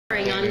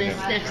on this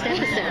next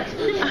episode,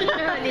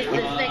 on this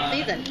next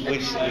season.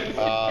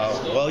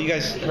 Well, you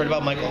guys heard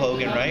about Michael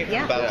Hogan, right?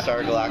 Yeah.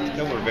 Battlestar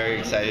Galactica. We're very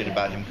excited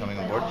about him coming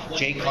on board.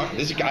 Jay Carn,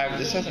 this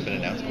hasn't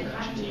been announced before.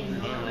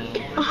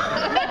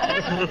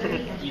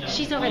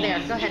 She's over there.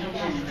 Go ahead.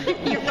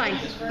 You're fine.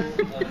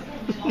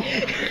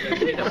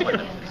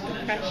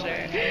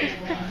 Pressure.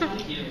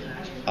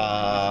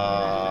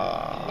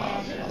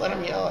 Let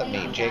him yell at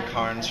me. Jay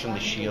Carnes from The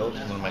Shield,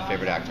 one of my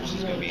favorite actors,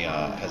 is going to be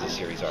has a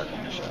series arc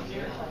on the show.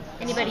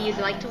 Anybody you'd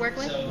like to work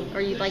with,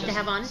 or you'd like to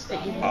have on?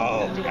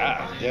 Oh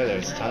God, yeah,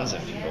 there's tons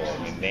of people. I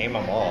mean, name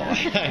them all.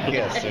 I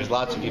guess there's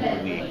lots of people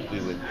we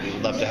would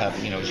love to have.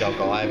 You know,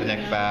 Jelko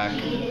Ivanek back.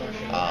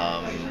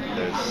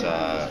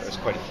 There's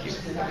quite a few.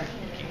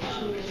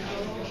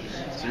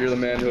 So you're the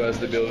man who has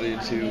the ability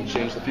to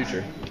change the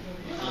future.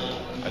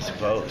 I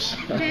suppose.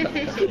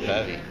 That's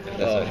heavy.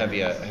 That's a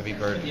heavy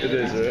burden. It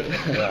is, right?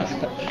 Yeah.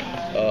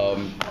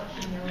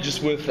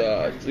 Just with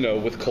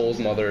with Cole's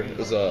mother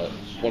is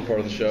one part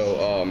of the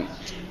show.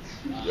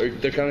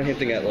 They're kind of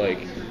hinting at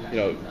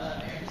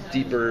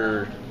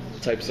deeper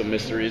types of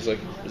mysteries. Like,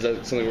 is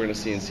that something we're going to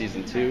see in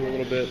season 2 a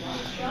little bit?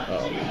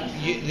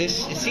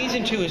 This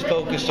season 2 is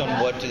focused on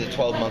what do the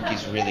 12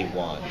 Monkeys really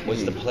want.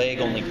 Was the plague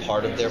only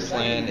part of their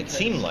plan? It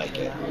seemed like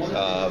it.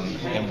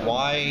 And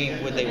why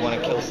would they want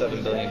to kill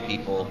 7 billion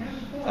people?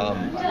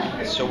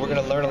 So we're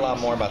going to learn a lot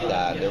more about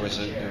that. There was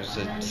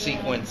a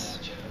sequence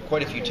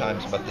quite a few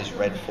times about this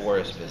red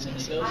forest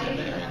business that we've been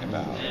hearing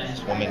about.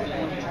 This woman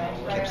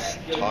keeps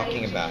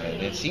talking about it.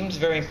 And it seems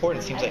very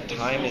important. It seems like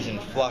time is in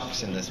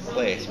flux in this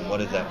place. And what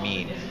does that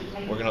mean?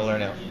 We're going to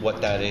learn out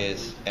what that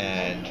is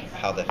and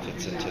how that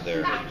fits into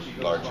their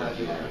larger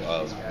view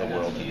of the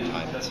world and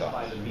time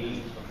itself.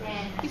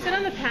 You said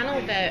on the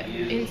panel that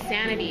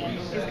insanity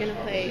is going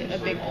to play a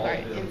big part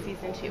in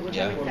season 2, which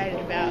I'm excited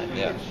about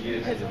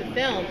because of the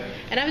film.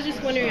 And I was just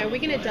wondering, are we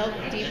going to delve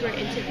deeper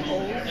into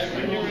Cole's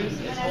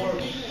neurosis?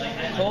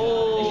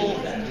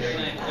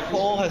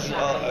 Cole has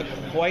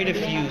quite a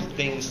few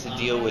things to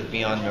deal with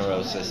beyond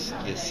neurosis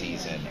this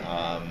season.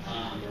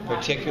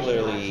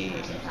 Particularly,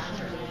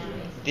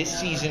 this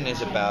season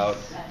is about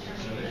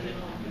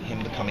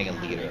him becoming a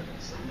leader.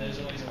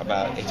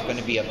 It's going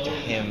to be up to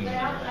him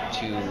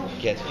to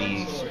get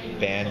these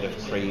band of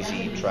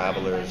crazy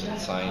travelers and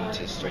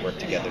scientists to work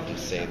together to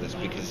save this,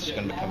 because it's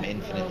going to become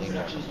infinitely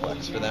more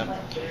complex for them.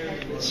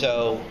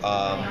 So,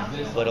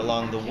 but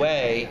along the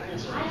way,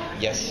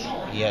 yes,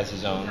 he has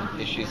his own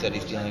issues that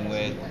he's dealing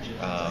with.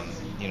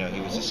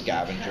 He was a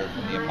scavenger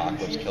from the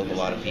apocalypse, killed a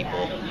lot of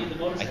people.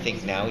 I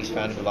think now he's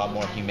found a lot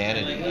more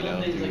humanity,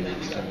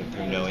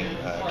 through knowing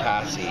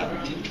Cassie.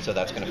 So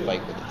that's going to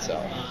fight with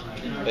itself.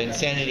 But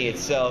Insanity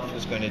itself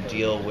is going to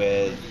deal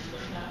with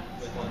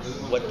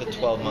what the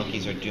 12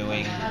 Monkeys are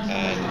doing,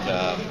 and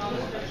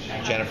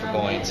Jennifer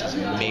Goines is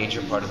a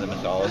major part of the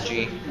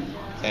mythology,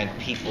 and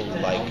people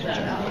like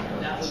Jennifer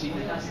Goines.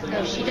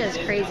 Oh, she does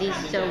crazy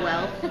so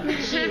well.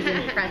 She's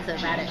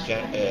impressive at it.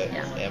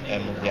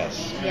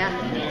 Yes. Yeah.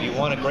 If you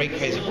want a great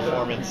crazy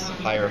performance,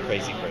 hire a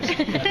crazy person.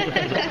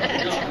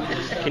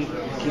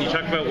 Can you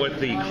talk about what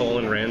the Cole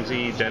and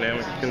Ramse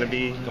dynamic is going to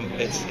be?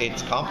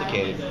 It's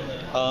complicated.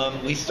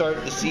 We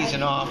start the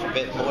season off a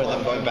bit more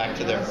than going back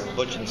to their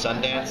Butch and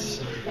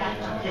Sundance,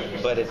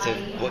 but it's a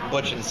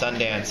Butch and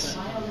Sundance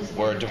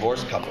were a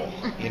divorced couple.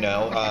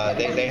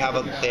 They have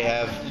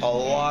a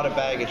lot of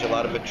baggage, a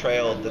lot of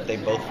betrayal that they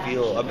both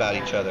feel about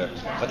each other,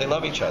 but they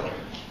love each other.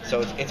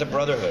 So it's a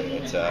brotherhood.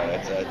 It's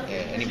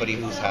anybody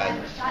who's had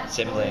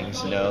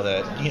siblings know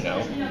that you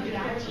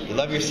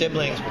love your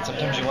siblings, but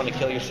sometimes you want to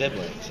kill your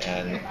siblings,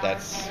 and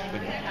that's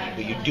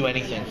you do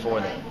anything for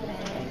them.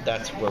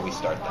 That's where we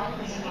start them.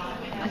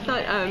 I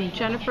thought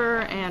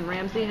Jennifer and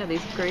Ramse had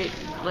these great,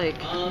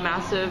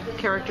 massive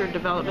character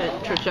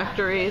development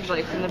trajectories,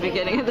 from the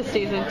beginning of the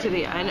season to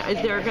the end. Is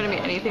there going to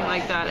be anything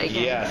like that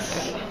again?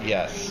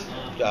 Yes.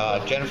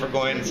 Jennifer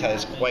Goines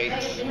has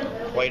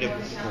quite a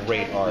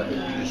great arc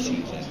this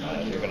season.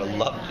 You're going to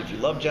love, if you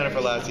loved Jennifer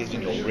last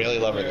season, you'll really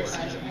love her this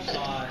season.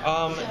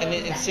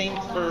 And same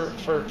for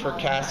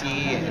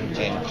Cassie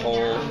and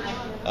Cole.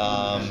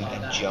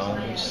 And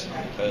Jones.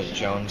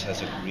 Jones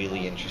has a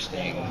really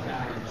interesting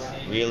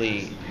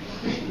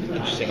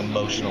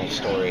emotional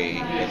story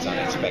that's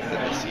unexpected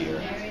this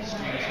year.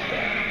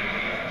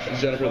 Is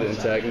Jennifer the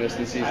antagonist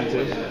in season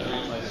 2?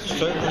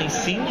 Certainly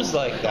seems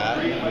like that,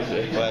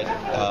 but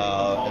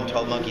in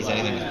 12 Monkeys,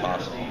 anything is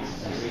possible.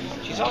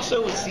 She's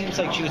also, it seems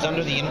like she was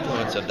under the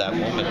influence of that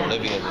woman,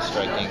 Olivia, the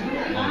striking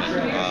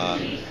woman.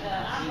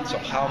 So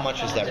how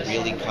much is that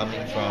really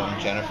coming from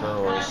Jennifer,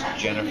 or is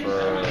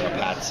Jennifer a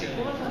patsy?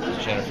 Has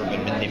Jennifer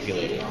been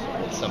manipulated?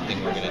 It's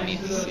something we're going to need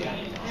to see.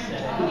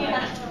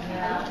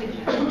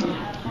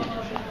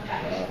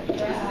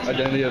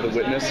 Identity of the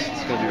witness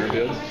is going to be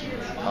revealed?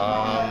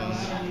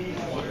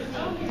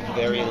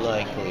 Very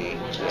likely.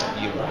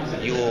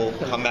 You will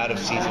come out of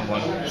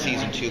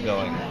season 2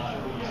 going,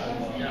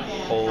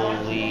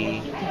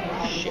 holy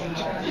shit.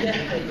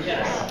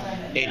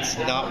 It's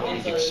not what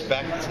you'd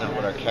expect. It's not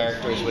what our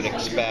characters would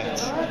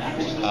expect.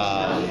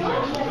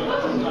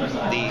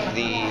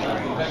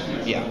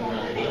 Yeah.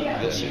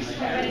 You'll see.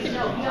 Travis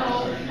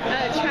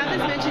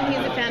mentioned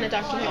he's a fan of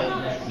Doctor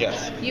Who.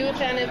 Yes. You a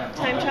fan of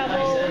time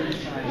travel?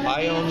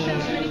 I own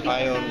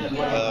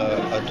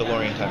a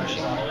DeLorean time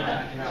machine,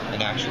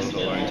 an actual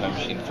DeLorean time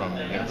machine from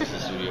Universal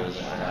Studios.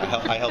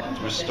 I helped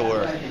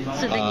restore.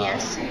 So then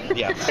yes.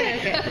 Yes.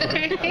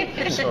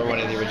 Restore one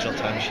of the original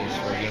time machines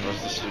for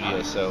Universal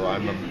Studios. So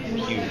I'm a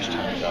huge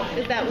time traveler.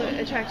 Is that what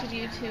attracted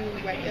you to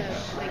like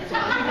developing the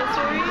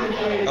story?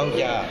 Oh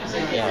yeah.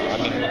 I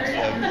mean,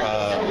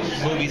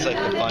 movies like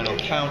The Final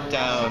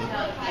Countdown,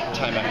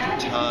 Time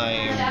After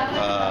Time,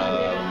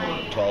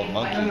 12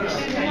 Monkeys.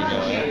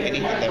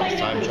 Anything that was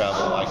time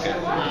travel I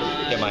could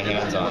get my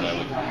hands on, I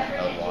would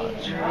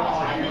watch.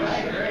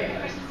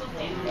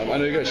 I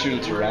know you guys shoot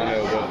in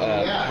Toronto,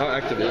 but how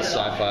active is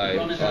sci-fi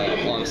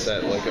on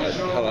set? Like,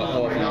 how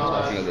often are you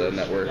talking to the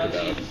network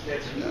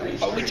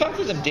about? We talk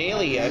to them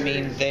daily. I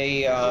mean,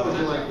 they,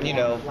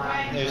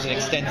 there's an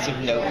extensive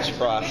notes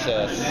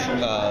process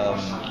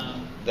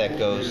that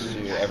goes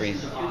through every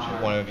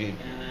one of your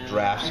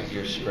drafts of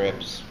your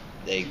scripts.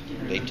 They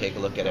take a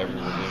look at every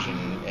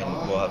revision and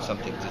will have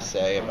something to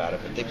say about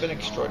it. But they've been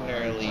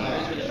extraordinarily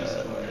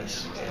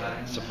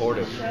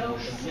supportive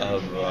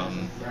of,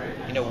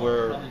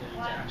 we're,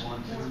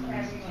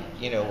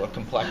 a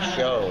complex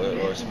show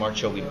or a smart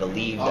show. We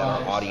believe that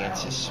our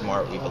audience is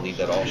smart. We believe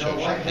that all shows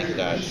should think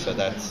that. So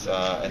that's,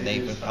 and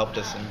they've helped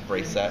us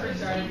embrace that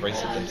and embrace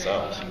it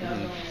themselves.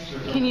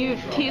 Can you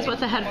tease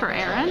what's ahead for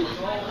Aaron?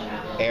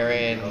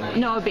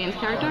 Noah Bain's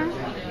character?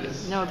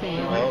 Noah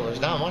Bain. Well, there's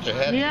not much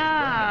ahead.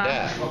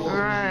 Yeah.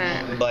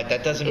 Right. But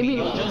that doesn't mean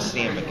you won't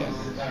see him again.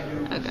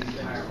 Okay.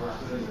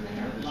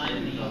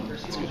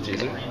 It's a good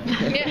teaser.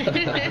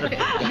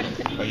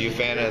 Are you a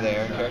fan of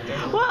their character?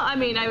 Well, I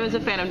mean, I was a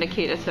fan of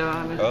Nikita, so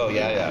I'm. Oh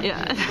yeah.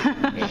 Yeah.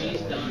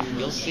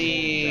 You'll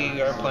see.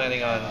 We're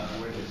planning on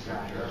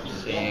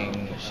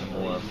seeing some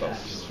more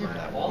folks from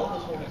that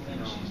world.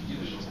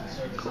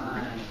 Cool.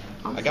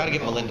 I got to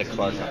get Melinda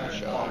Clark on the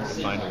show. I have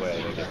to find a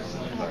way to get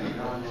Melinda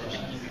Clark.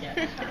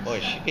 Boy,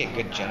 she'd be a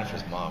good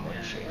Jennifer's mom,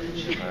 wouldn't she?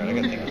 All right, I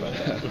got to think about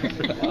that.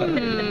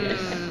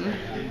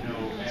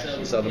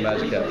 That's how the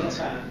magic happens.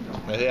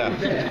 Yeah.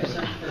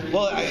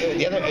 Well,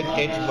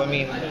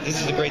 this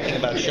is the great thing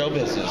about show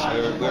business.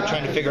 We're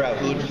trying to figure out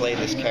who would play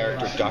this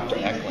character, Dr.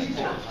 Eklund,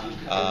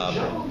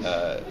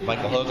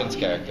 Michael Hogan's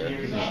character.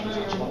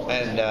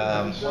 And,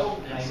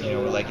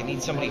 we're like, I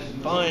need somebody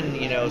fun,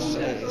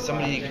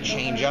 somebody you can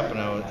change up.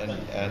 And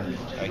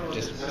I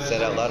just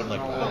said out loud, I'm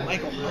like, well,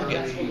 Michael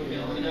Hogan.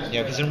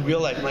 Because in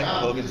real life, Michael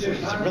Hogan's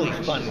he's a really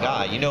fun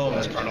guy. You know him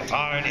as Colonel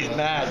Tar, and he's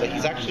mad, but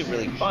he's actually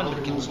really fun, but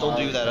he can still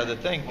do that other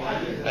thing.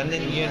 And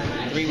then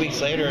 3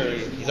 weeks later,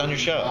 he's on your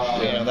show.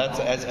 That's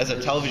as a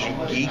television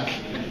geek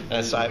and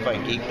a sci-fi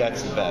geek,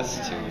 that's the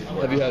best.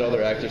 Have you had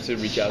other actors to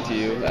reach out to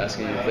you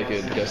asking if they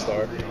could guest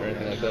star or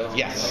anything like that?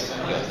 Yes.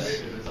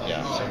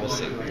 Yeah. So we'll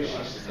see.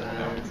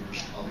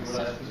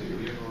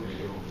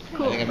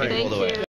 Cool. I think I'm gonna pull away.